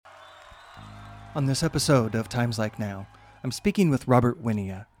On this episode of Times Like Now, I'm speaking with Robert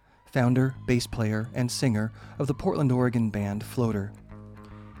Wynia, founder, bass player, and singer of the Portland, Oregon band Floater.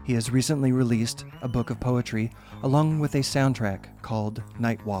 He has recently released a book of poetry along with a soundtrack called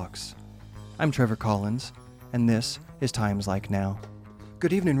Night Walks. I'm Trevor Collins, and this is Times Like Now.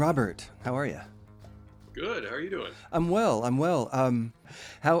 Good evening, Robert. How are you? Good. How are you doing? I'm well.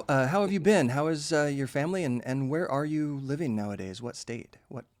 How have you been? How is your family, and where are you living nowadays? What state?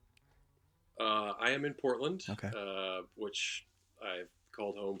 What? I am in Portland, Okay. which I've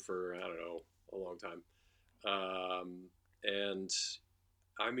called home for, I don't know, a long time. And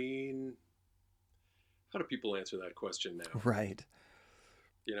I mean, how do people answer that question now? Right.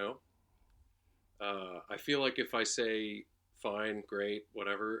 You know, I feel like if I say fine, great,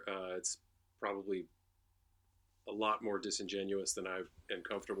 whatever, it's probably a lot more disingenuous than I am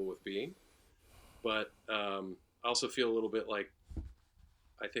comfortable with being. But I also feel a little bit like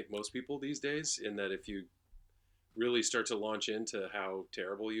I think most people these days, in that if you really start to launch into how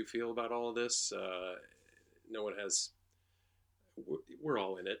terrible you feel about all of this, no one has, we're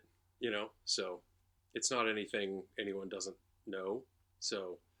all in it, so it's not anything anyone doesn't know.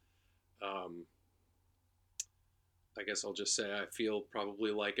 So um, I guess I'll just say I feel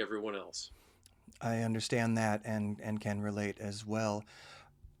probably like everyone else. I understand that and can relate as well.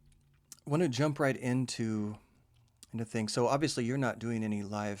 I want to jump right into things. So obviously you're not doing any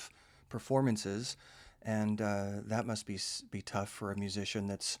live performances, and that must be tough for a musician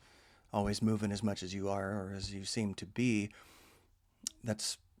that's always moving as much as you are or as you seem to be.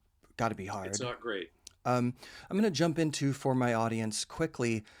 That's got to be It's hard. not great. I'm going to jump into for my audience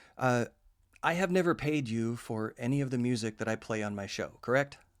quickly. Uh, I have never paid you for any of the music that I play on my show,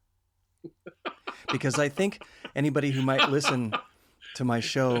 correct? Because I think anybody who might listen to my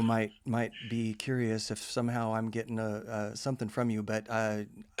show might be curious if somehow I'm getting something from you. But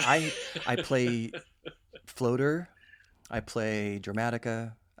I play Floater, I play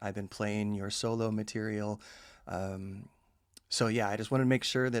Dramatica. I've been playing your solo material. Um, so yeah, I just wanted to make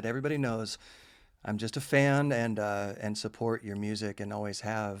sure that everybody knows I'm just a fan and support your music and always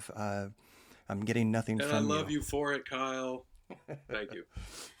have. I'm getting nothing And I from love you. you for it, Kyle. Thank you.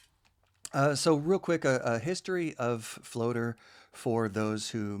 So real quick, a history of Floater for those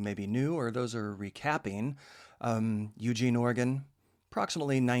who may be new or those who are recapping. Eugene, Oregon,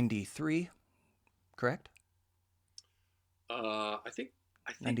 approximately 93, correct? I think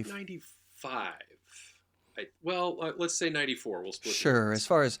 90. 95. Let's say 94. We'll split the Sure. As difference.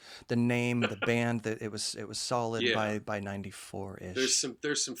 far as the name, the band, that it was solid Yeah, by 94 there's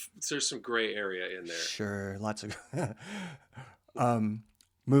ish. some gray area in there. Sure, lots of. um,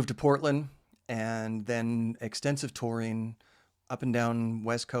 Moved to Portland, and then extensive touring up and down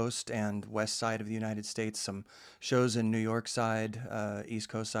West Coast and West Side of the United States. Some shows in New York side, East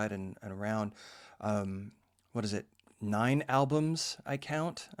Coast side, and around. Um, what is it? 9 albums I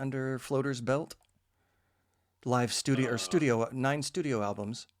count under Floater's belt. Live studio or Uh, studio 9 studio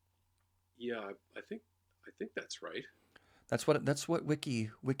albums. yeah, I think that's right. That's what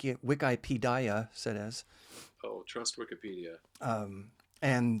Wikipedia said as. Oh, trust Wikipedia. Um,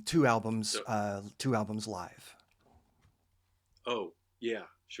 and two albums, So, 2 albums live. oh yeah,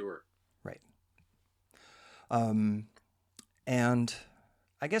 sure. Right. Um, and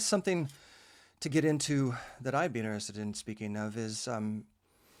I guess something to get into that I'd be interested in speaking of is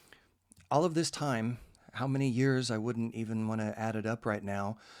all of this time, how many years I wouldn't even want to add it up right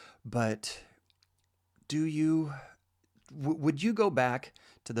now, but do you, would you go back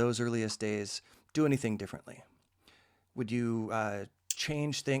to those earliest days, do anything differently? Would you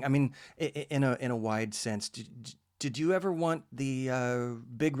change things? I mean, in a wide sense, did you ever want the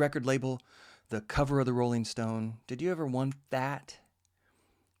big record label, the cover of the Rolling Stone? Did you ever want that?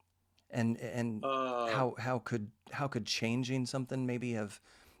 And Uh, how could changing something maybe have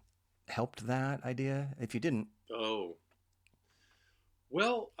helped that idea if you didn't? oh,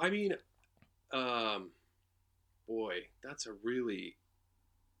 well, I mean, um, boy, that's a really.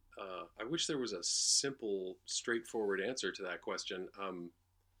 I wish there was a simple, straightforward answer to that question.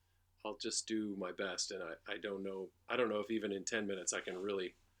 I'll just do my best, and I don't know. I don't know if even in 10 minutes I can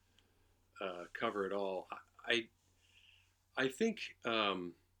really cover it all. I think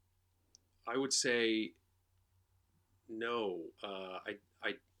I would say no.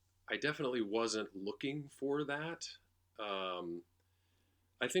 I definitely wasn't looking for that. Um,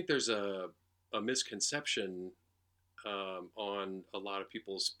 I think there's a misconception on a lot of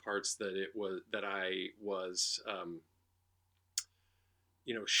people's parts that I was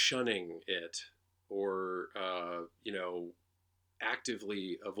shunning it, or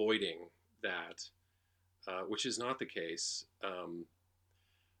actively avoiding that, which is not the case.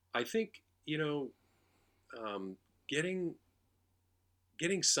 I think you know, getting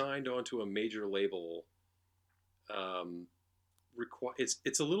signed onto a major label,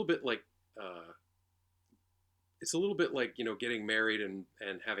 it's a little bit like getting married and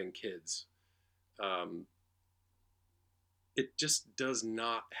having kids. Um, it just does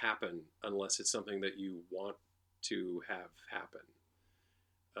not happen unless it's something that you want to have happen.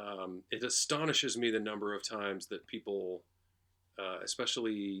 It astonishes me the number of times that people,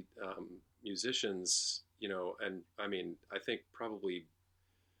 especially musicians, and I mean, I think probably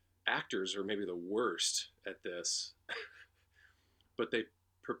actors are maybe the worst at this, but they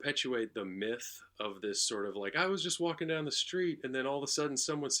perpetuate the myth of this sort of like, I was just walking down the street and then all of a sudden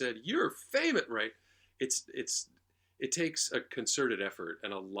someone said, "You're famous," right? It takes a concerted effort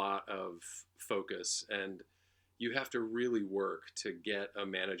and a lot of focus, and you have to really work to get a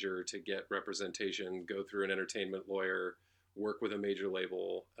manager, to get representation, go through an entertainment lawyer, work with a major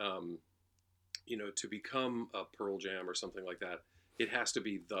label, to become a Pearl Jam or something like that. It has to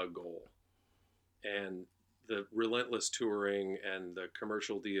be the goal. And the relentless touring and the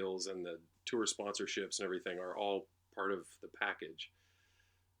commercial deals and the tour sponsorships and everything are all part of the package.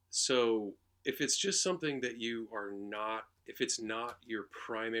 So if it's just something that if it's not your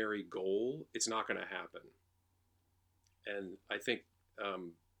primary goal, it's not going to happen. And I think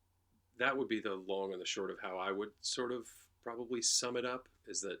that would be the long and the short of how I would sort of probably sum it up,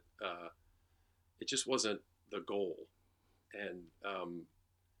 is that it just wasn't the goal. And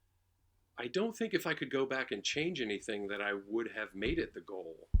I don't think if I could go back and change anything that I would have made it the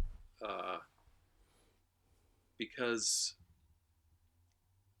goal, because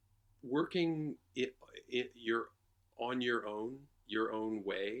working you're on your own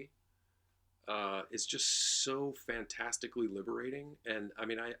way, is just so fantastically liberating. And I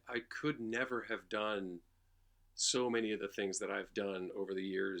mean, I could never have done so many of the things that I've done over the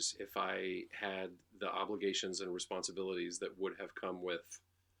years if I had the obligations and responsibilities that would have come with,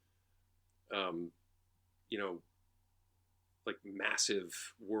 like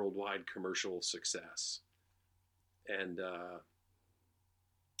massive worldwide commercial success. And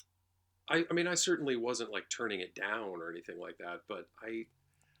I mean, I certainly wasn't like turning it down or anything like that, but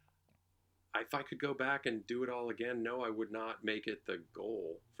if I could go back and do it all again, no, I would not make it the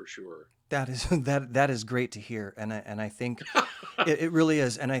goal for sure. That is that is great to hear, and I think it really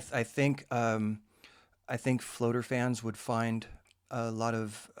is, and I think Floater fans would find a lot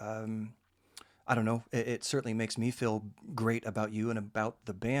of I don't know. It certainly makes me feel great about you and about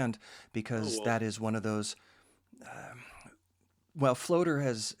the band, because that is one of those. Well, Floater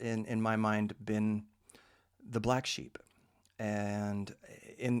has, in my mind, been the black sheep, and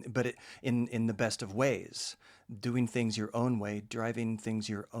in the best of ways, doing things your own way, driving things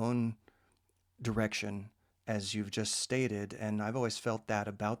your own direction, as you've just stated. And I've always felt that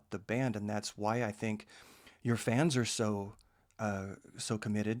about the band, and that's why I think your fans are so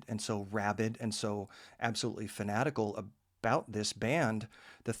committed and so rabid and so absolutely fanatical about this band.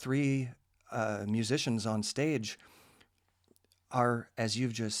 The three musicians on stage are, as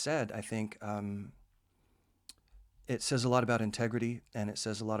you've just said, I think it says a lot about integrity, and it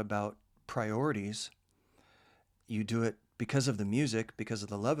says a lot about priorities. You do it because of the music, because of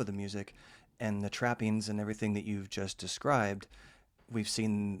the love of the music, and the trappings and everything that you've just described. We've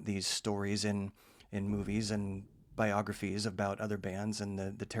seen these stories in movies and biographies about other bands and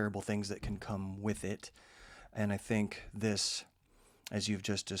the terrible things that can come with it. And I think this, as you've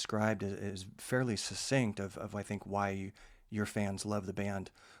just described, is fairly succinct of I think why your fans love the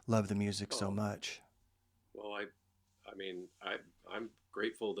band, love the music so much. Well, I mean, I'm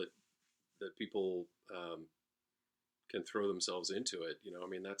grateful that people can throw themselves into it. I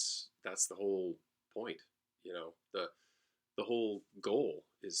mean, that's the whole point. The whole goal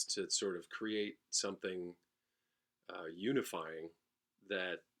is to sort of create something unifying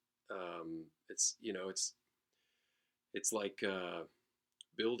that it's like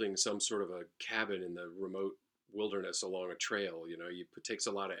building some sort of a cabin in the remote wilderness along a trail. It takes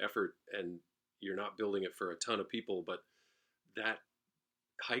a lot of effort, and you're not building it for a ton of people, but that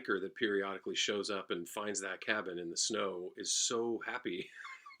hiker that periodically shows up and finds that cabin in the snow is so happy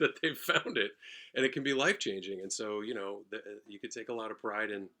that they've found it, and it can be life-changing. And so, you could take a lot of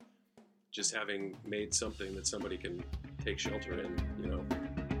pride in just having made something that somebody can take shelter in.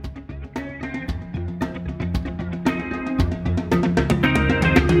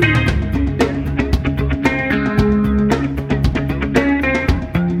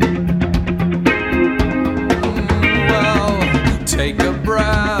 Take a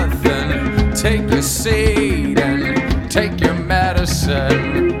breath and take your seat and take your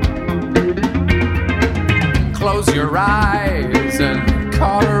medicine. Close your eyes and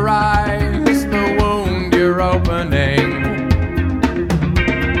cauterize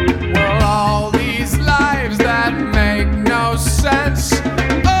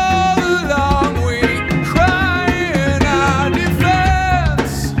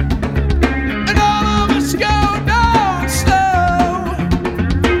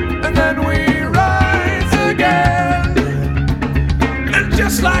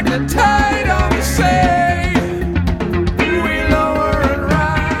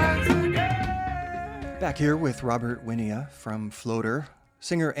Back here with Robert Wynia from Floater,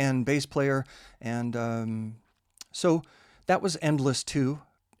 singer and bass player. And so that was Endless 2,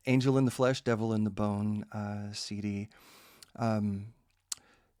 Angel in the Flesh, Devil in the Bone CD.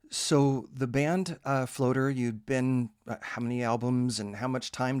 So the band Floater, you'd been how many albums and how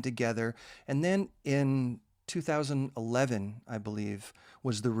much time together? And then in 2011, I believe,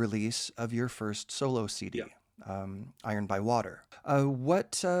 was the release of your first solo CD. Yeah. Iron by Water.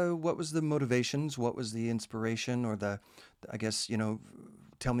 What was the motivations? What was the inspiration, or I guess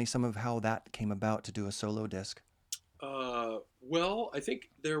tell me some of how that came about to do a solo disc. Well, I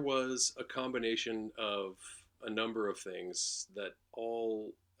think there was a combination of a number of things that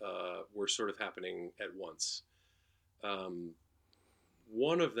all were sort of happening at once.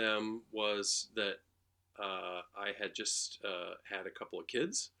 One of them was that I had just had a couple of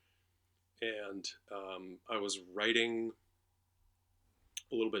kids. And I was writing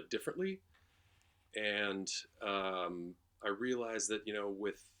a little bit differently. And I realized that,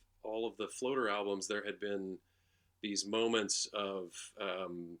 with all of the Floater albums, there had been these moments of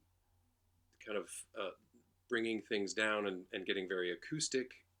kind of bringing things down and getting very acoustic.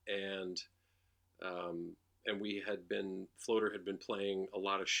 And Floater had been playing a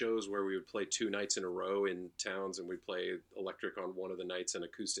lot of shows where we would play 2 nights in a row in towns, and we'd play electric on one of the nights and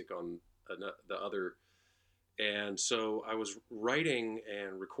acoustic on the other. And so I was writing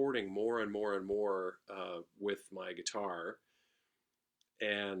and recording more and more and more with my guitar.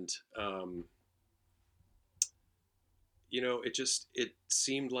 And, it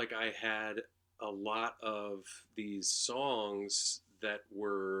seemed like I had a lot of these songs that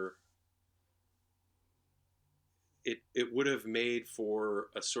were, it would have made for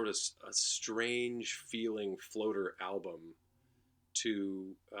a sort of a strange feeling Floater album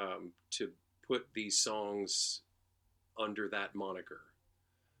to put these songs under that moniker.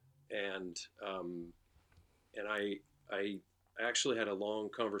 And I actually had a long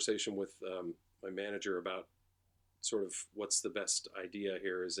conversation with my manager about sort of what's the best idea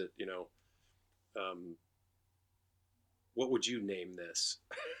here. Is it, what would you name this?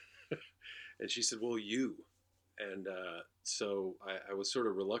 And she said, well, you. And so I was sort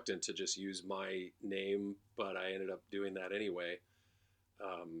of reluctant to just use my name, but I ended up doing that anyway.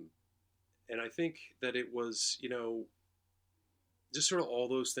 And I think that it was, just sort of all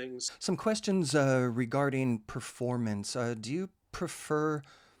those things. Some questions regarding performance. Do you prefer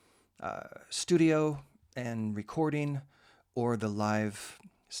studio and recording, or the live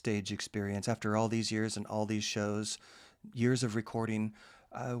stage experience? After all these years and all these shows, years of recording,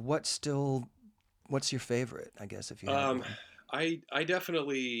 what's your favorite, I guess, if you have one? I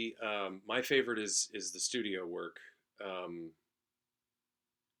definitely, my favorite is the studio work.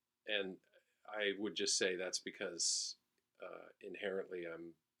 And I would just say that's because inherently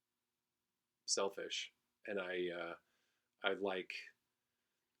I'm selfish, and I like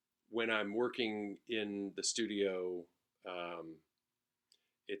when I'm working in the studio.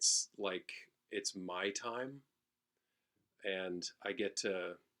 It's like it's my time, and I get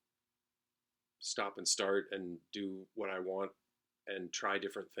to stop and start and do what I want and try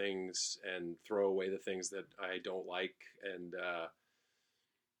different things and throw away the things that I don't like.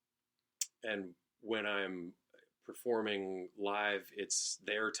 And when I'm performing live, it's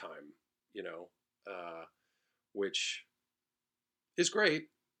their time, which is great.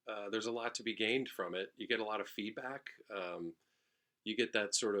 There's a lot to be gained from it. You get a lot of feedback. You get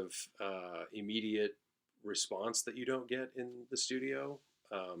that sort of immediate response that you don't get in the studio.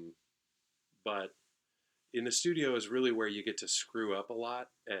 But in the studio is really where you get to screw up a lot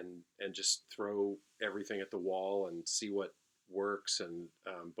and just throw everything at the wall and see what works. And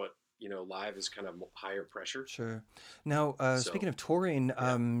but live is kind of higher pressure. Sure. Now, speaking of touring,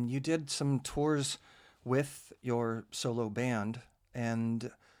 you did some tours with your solo band,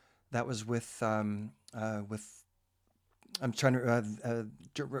 and that was with I'm trying to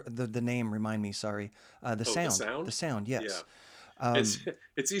the name. Remind me. Sorry. The Sound. The Sound. The Sound. Yes. Yeah.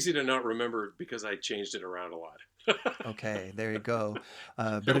 It's easy to not remember because I changed it around a lot. Okay, there you go.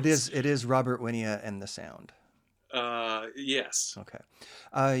 But it is Robert Wynia and the Sound. Yes. Okay.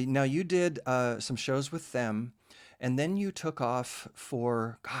 Now you did some shows with them, and then you took off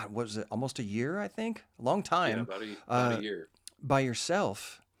for, God, what was it? Almost a year, I think. A long time. Yeah, about a year. By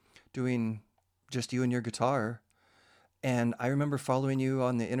yourself, doing just you and your guitar. And I remember following you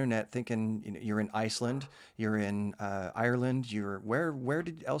on the internet, thinking you're in Iceland, you're in Ireland, where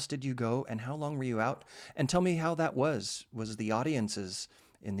else did you go, and how long were you out? And tell me how that was. Was the audiences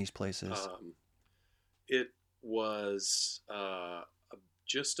in these places? It was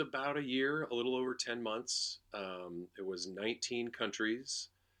just about a year, a little over 10 months. It was 19 countries.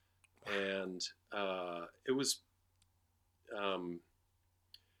 and it was, um,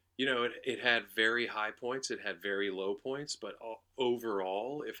 it had very high points, it had very low points, but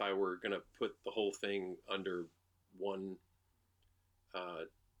overall, if I were going to put the whole thing under one uh,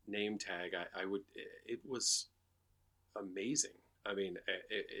 name tag, I would. It was amazing. I mean,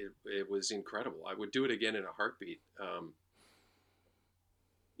 it was incredible. I would do it again in a heartbeat,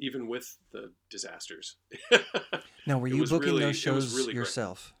 even with the disasters. Now, were you booking those shows really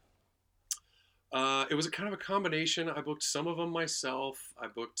yourself? It was a kind of a combination. I booked some of them myself. I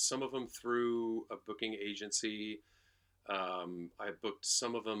booked some of them through a booking agency. I booked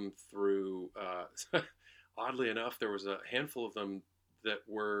some of them through, oddly enough, there was a handful of them that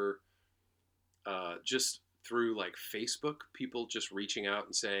were just through like Facebook, people just reaching out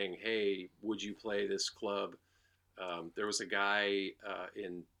and saying, "Hey, would you play this club?" There was a guy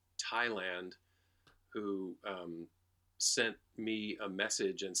in Thailand who sent me a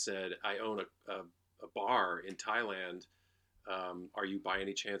message and said, "I own a bar in Thailand. Are you by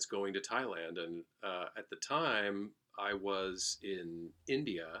any chance going to Thailand?" And at the time, I was in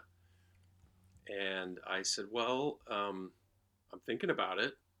India, and I said, "Well, I'm thinking about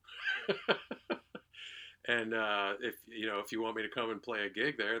it." And if you want me to come and play a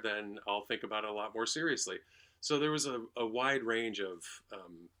gig there, then I'll think about it a lot more seriously. So there was a wide range of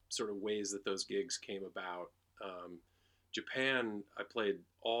sort of ways that those gigs came about. Japan, I played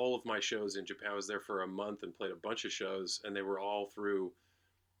all of my shows in Japan. I was there for a month and played a bunch of shows, and they were all through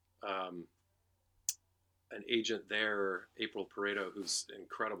um, an agent there, April Pareto, who's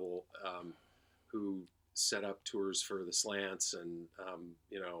incredible, who set up tours for the Slants, and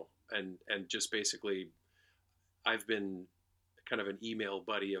and just basically, I've been kind of an email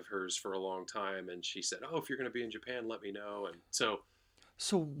buddy of hers for a long time, and she said, "Oh, if you're going to be in Japan, let me know." And so,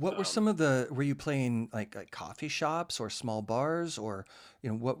 So what were some of were you playing like coffee shops or small bars, or,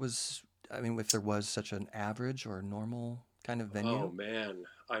 what was, I mean, if there was such an average or normal kind of oh venue? man,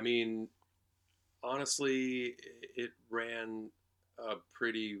 I mean, honestly, it ran a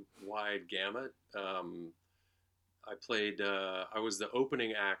pretty wide gamut. I played. I was the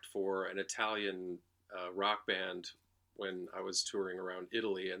opening act for an Italian rock band when I was touring around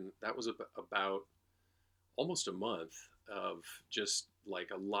Italy, and that was about almost a month of just like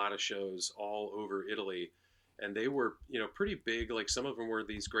a lot of shows all over Italy, and they were pretty big. Like some of them were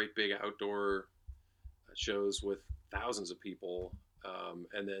these great big outdoor shows with thousands of people,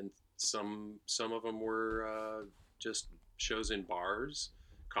 and then some of them were just shows in bars,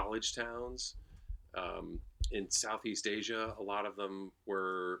 college towns. In Southeast Asia, a lot of them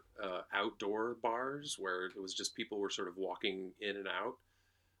were outdoor bars where it was just people were sort of walking in and out.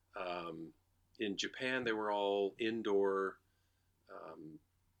 Um, in Japan, they were all indoor.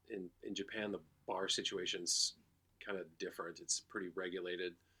 In Japan, the bar situation's kind of different. It's pretty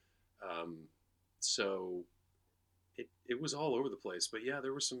regulated. Um, so it was all over the place. But yeah,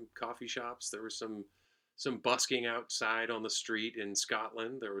 there were some coffee shops. There was some busking outside on the street in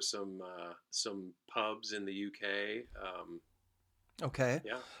Scotland. There were some pubs in the UK. Okay.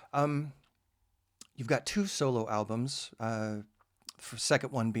 Yeah, Um, you've got two solo albums.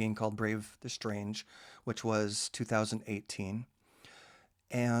 Second one being called Brave the Strange, which was 2018.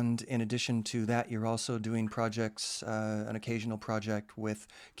 And in addition to that, you're also doing projects, an occasional project with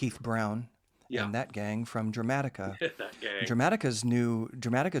Keith Brown yeah, and that gang from Dramatica. that gang.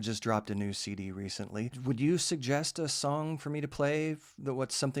 Dramatica just dropped a new CD recently. Would you suggest a song for me to play?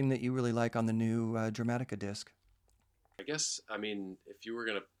 What's something that you really like on the new Dramatica disc? I guess I mean if you were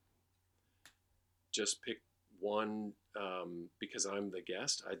gonna just pick one because I'm the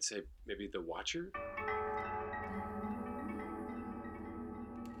guest, I'd say maybe The Watcher.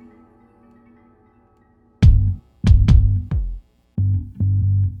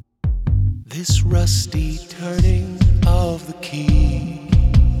 This rusty turning of the key,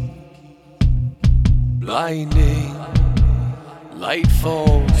 blinding light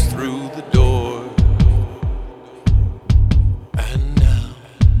falls through the door, and now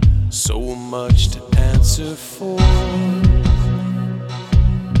so much to answer for.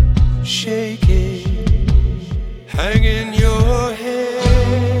 Shaking, hanging your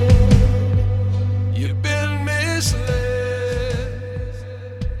head, you've been misled.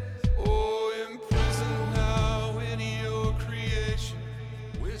 Oh, imprisoned now in your creation.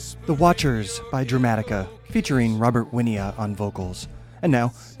 The Watchers by Dramatica, featuring Robert Wynia on vocals. And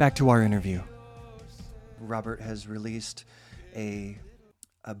now, back to our interview. Robert has released a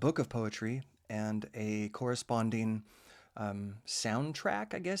book of poetry and a corresponding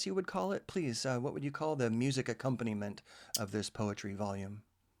soundtrack, I guess you would call it. Please, what would you call the music accompaniment of this poetry volume?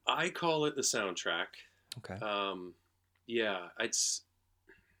 I call it the soundtrack. Okay. Yeah, it's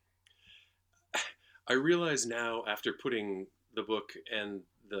I realize now, after putting the book and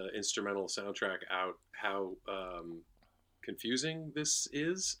the instrumental soundtrack out, how confusing this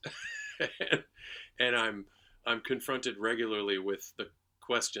is, and, and I'm confronted regularly with the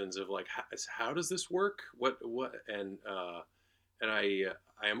questions of like, how does this work? What? And I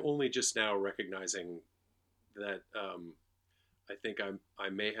am only just now recognizing that I think I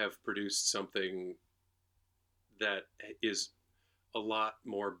may have produced something that is a lot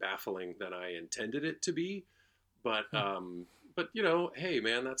more baffling than I intended it to be. But you know, hey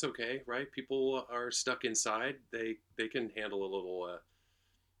man, that's okay, right? People are stuck inside. They can handle a little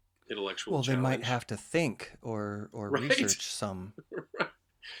intellectual Well, they might challenge, have to think or right? research some.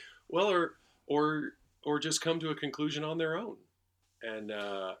 Well, or or just come to a conclusion on their own. And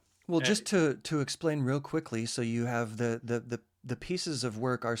Well, eh, just to explain real quickly, so you have the pieces of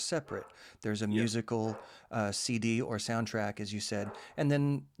work are separate. There's a yeah, musical CD or soundtrack, as you said, and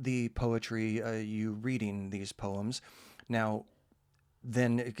then the poetry, you reading these poems. Now,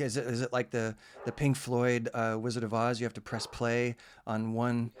 then is it like the Pink Floyd Wizard of Oz? You have to press play on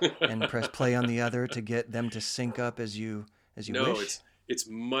one and press play on the other to get them to sync up as you no, wish. it's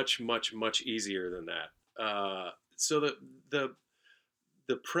much easier than that. So the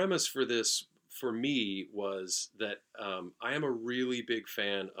the premise for this for me was that I am a really big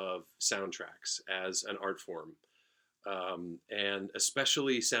fan of soundtracks as an art form, and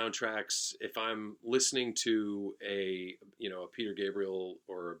especially soundtracks. If I'm listening to a a Peter Gabriel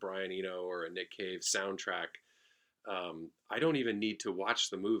or a Brian Eno or a Nick Cave soundtrack, I don't even need to watch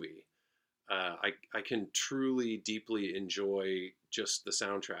the movie. I can truly deeply enjoy just the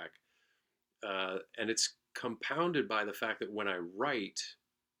soundtrack, and it's compounded by the fact that when I write,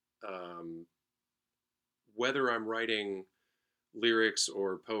 um, whether I'm writing lyrics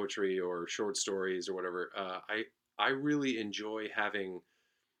or poetry or short stories or whatever, I really enjoy having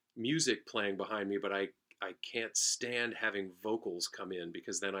music playing behind me, but I can't stand having vocals come in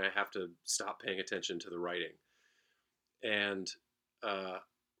because then I have to stop paying attention to the writing. And uh,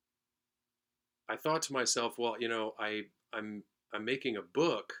 I thought to myself, well, I'm making a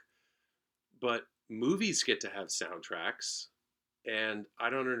book, but movies get to have soundtracks, and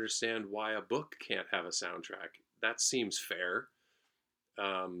I don't understand why a book can't have a soundtrack. That seems fair.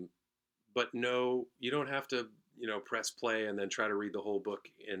 Um, but no, you don't have to, press play and then try to read the whole book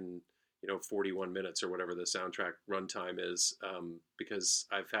in, 41 minutes or whatever the soundtrack runtime is. Because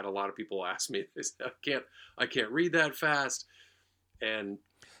I've had a lot of people ask me this. I can't read that fast. And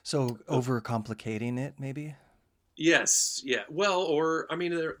So the, overcomplicating it, maybe. yes, yeah. Well, or I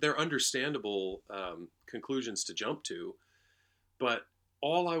mean, they're understandable conclusions to jump to, but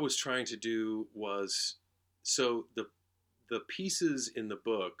all I was trying to do was so the pieces in the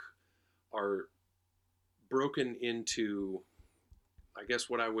book are broken into, I guess,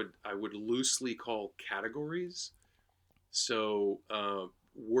 what I would loosely call categories. So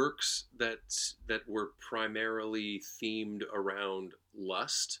works that were primarily themed around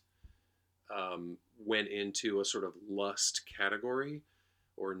lust went into a sort of lust category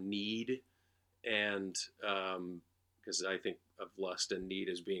or need, and because I think of lust and need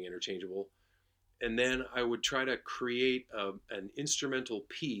as being interchangeable. And then I would try to create an instrumental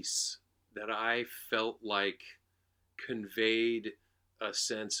piece that I felt like conveyed a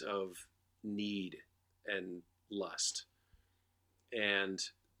sense of need and lust. And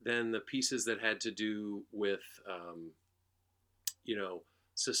then the pieces that had to do with, you know,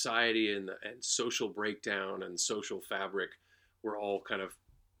 society and social breakdown and social fabric were all kind of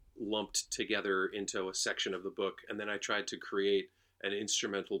lumped together into a section of the book. And then I tried to create an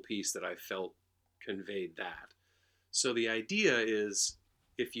instrumental piece that I felt conveyed that. So the idea is,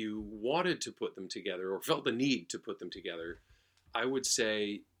 if you wanted to put them together or felt the need to put them together, I would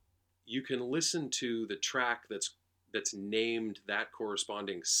say you can listen to the track that's named that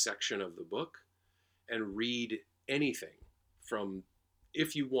corresponding section of the book and read anything from,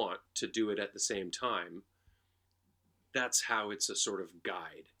 if you want to do it at the same time. That's how it's a sort of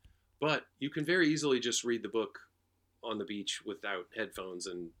guide. But you can very easily just read the book on the beach without headphones,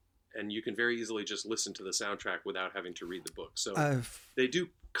 and you can very easily just listen to the soundtrack without having to read the book. So Uh, they do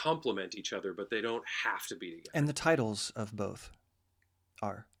complement each other, but they don't have to be and together. the titles of both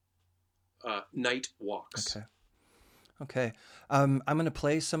are Night Walks. okay. Okay. I'm going to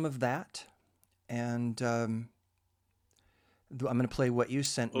play some of that, and I'm going to play what you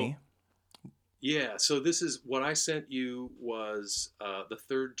sent Oh, me. yeah. So this is what I sent you was the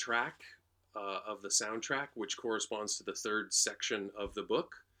third track of the soundtrack, which corresponds to the third section of the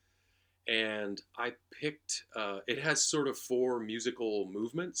book. And I picked, it has sort of four musical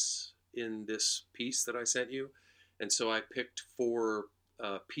movements in this piece that I sent you. And so I picked four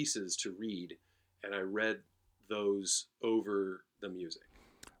pieces to read. and I read those over the music.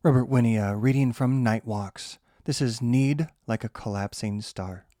 Robert Wynia reading from Night Walks. This is Need Like a Collapsing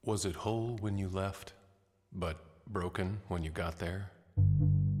Star. Was it whole when you left, but broken when you got there?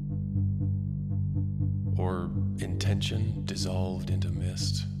 Or intention dissolved into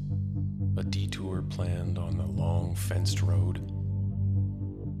mist? A detour planned on the long fenced road?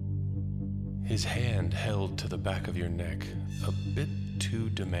 His hand held to the back of your neck, a bit too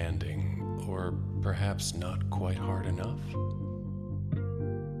demanding, or perhaps not quite hard enough?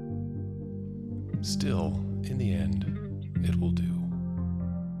 Still, in the end, it will do.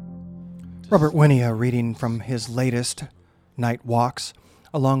 Robert Wynia reading from his latest, Night Walks,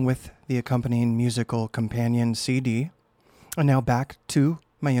 along with the accompanying musical companion CD. And now back to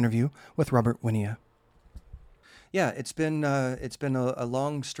my interview with Robert Wynia. Yeah, it's been a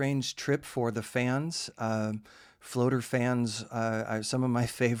long, strange trip for the fans. Floater fans, some of my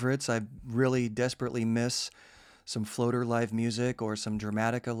favorites. I really desperately miss some Floater live music or some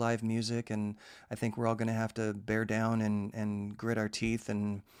Dramatica live music, and I think we're all going to have to bear down and grit our teeth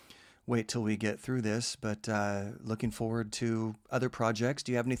and wait till we get through this. But looking forward to other projects.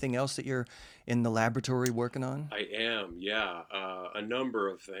 Do you have anything else that you're in the laboratory working on? I am, yeah, a number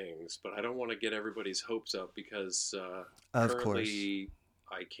of things, but I don't want to get everybody's hopes up because Of currently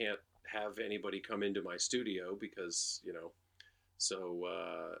I can't have anybody come into my studio because so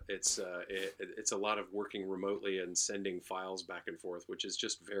it's a lot of working remotely and sending files back and forth, which is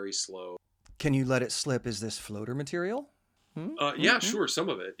just very slow. Can you let it slip? Is this Floater material? Yeah, sure, some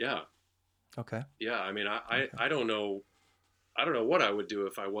of it, yeah. Okay. Yeah, I mean, I don't know what I would do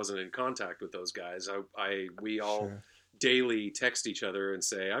if I wasn't in contact with those guys. We all Sure. daily text each other and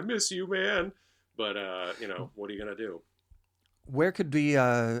say, "I miss you, man." But what are you gonna do? Where could be,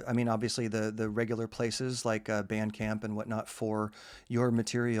 obviously the regular places like Bandcamp and whatnot for your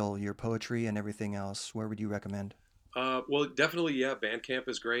material, your poetry and everything else? Where would you recommend? Well, definitely, yeah. Bandcamp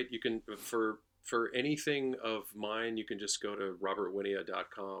is great. You can for anything of mine, you can just go to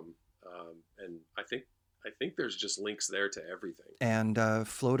robertwynia.com, and I think there's just links there to everything. And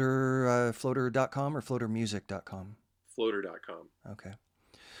floater.com or floatermusic.com? Floater.com. Okay.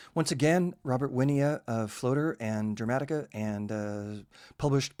 Once again, Robert Wynia of Floater and Dramatica, and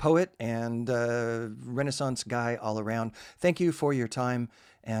published poet and Renaissance guy all around. Thank you for your time,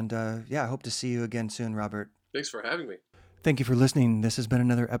 and I hope to see you again soon, Robert. Thanks for having me. Thank you for listening. This has been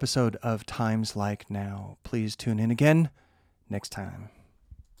another episode of Times Like Now. Please tune in again next time.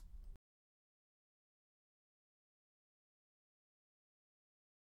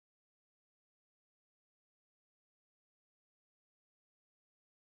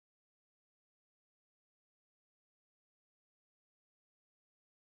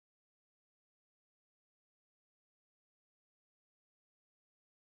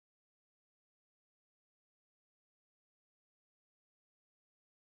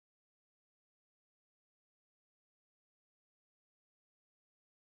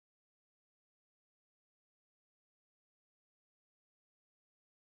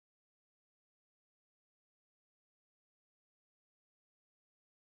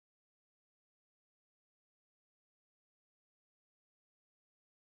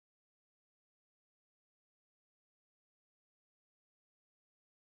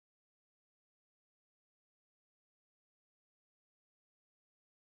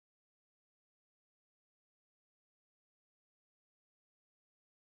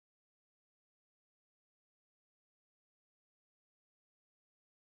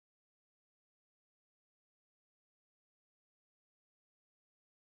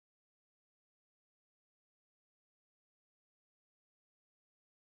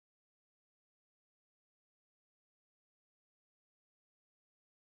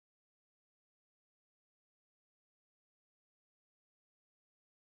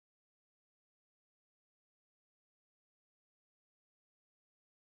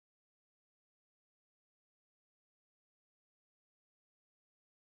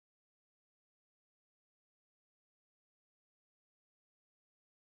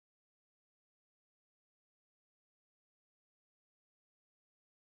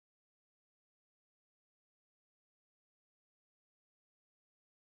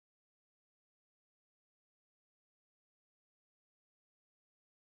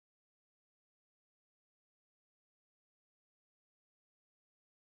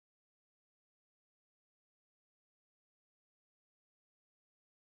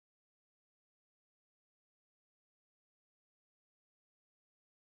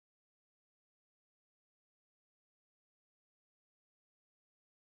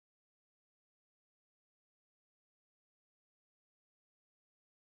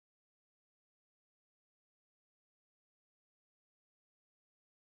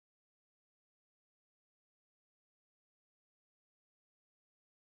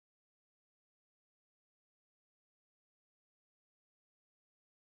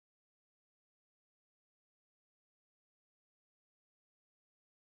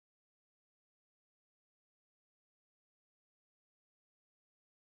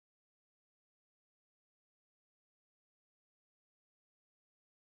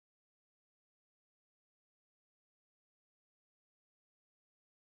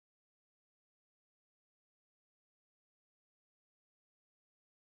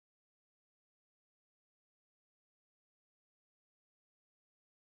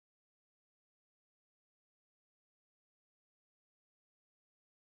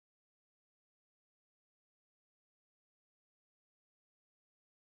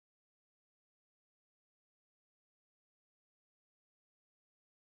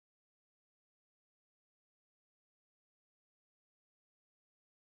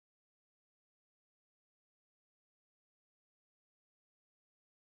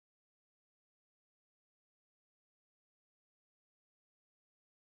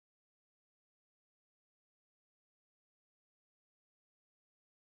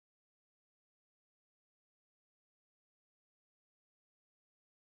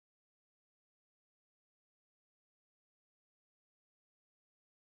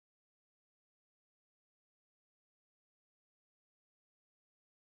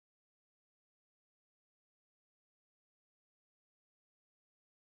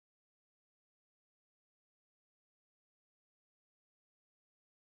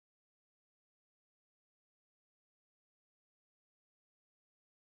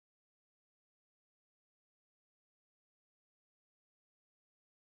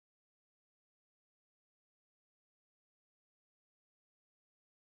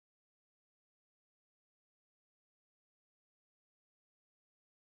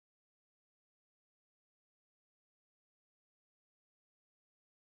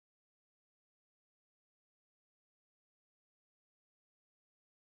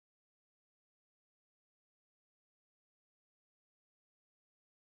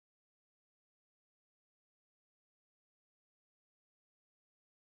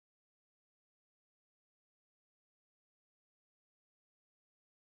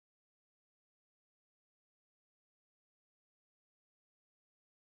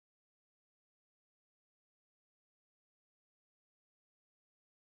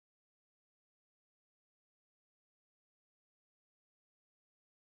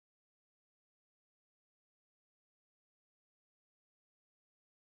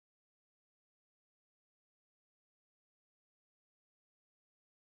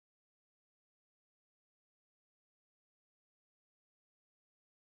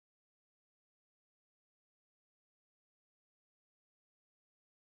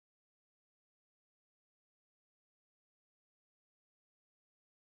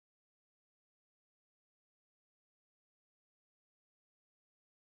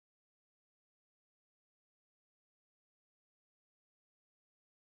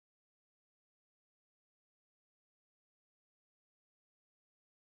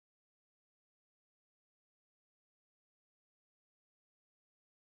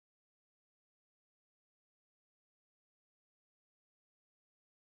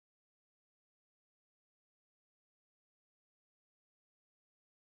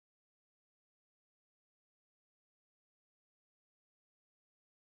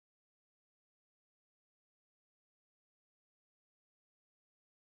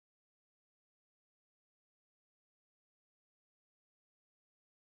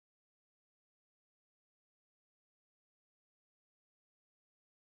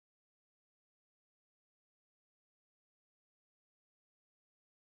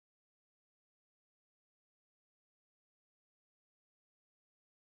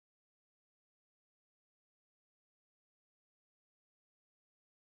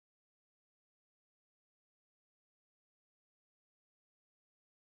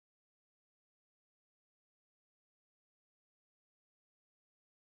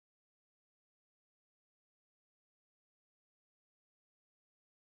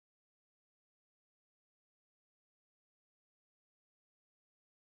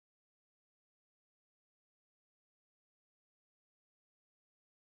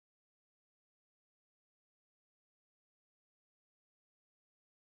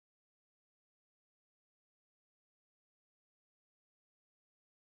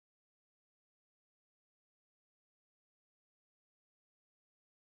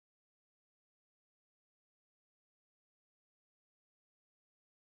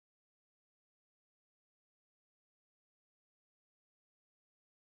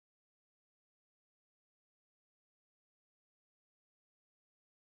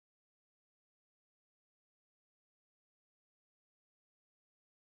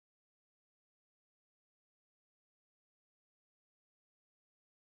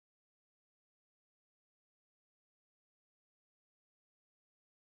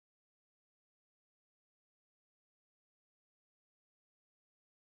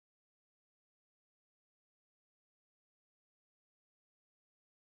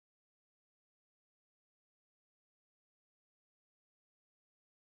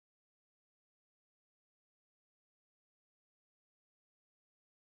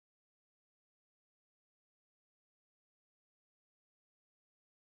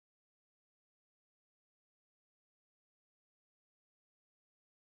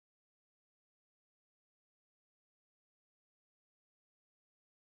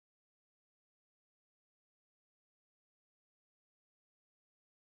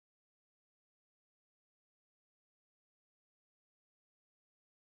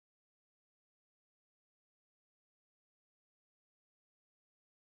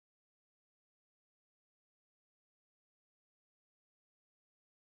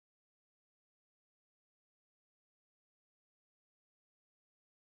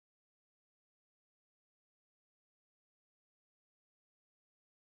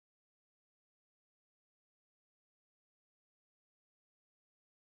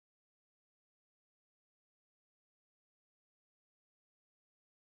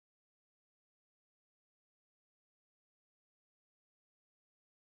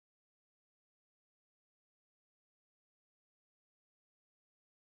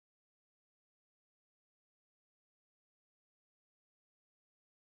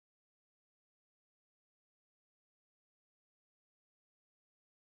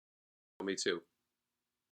 Me too.